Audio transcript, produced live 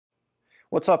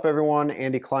What's up everyone,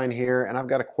 Andy Klein here, and I've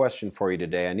got a question for you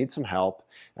today. I need some help,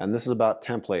 and this is about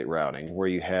template routing, where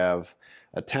you have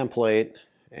a template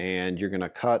and you're going to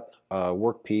cut a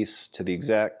workpiece to the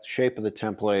exact shape of the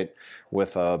template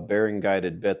with a bearing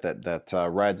guided bit that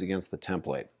rides against the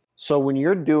template. So when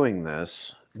you're doing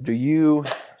this, do you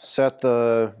set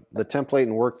the template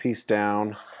and workpiece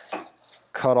down,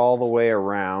 cut all the way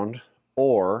around,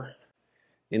 or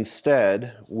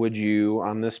instead would you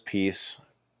on this piece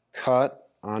cut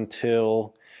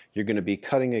until you're going to be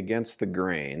cutting against the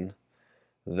grain,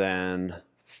 then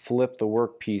flip the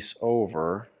workpiece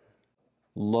over,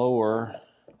 lower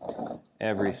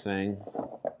everything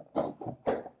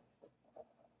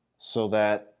so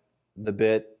that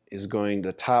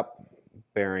the top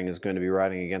bearing is going to be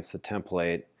riding against the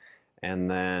template,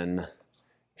 and then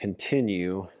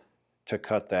continue to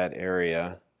cut that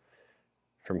area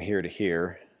from here to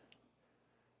here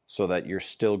so that you're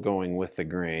still going with the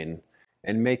grain,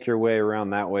 and make your way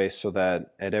around that way so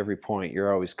that at every point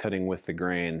you're always cutting with the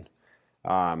grain,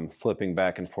 flipping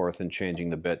back and forth and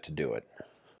changing the bit to do it.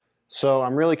 So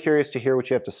I'm really curious to hear what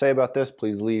you have to say about this.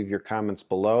 Please leave your comments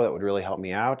below. That would really help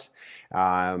me out.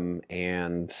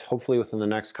 And hopefully within the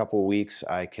next couple of weeks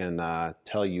I can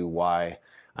tell you why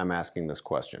I'm asking this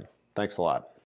question. Thanks a lot.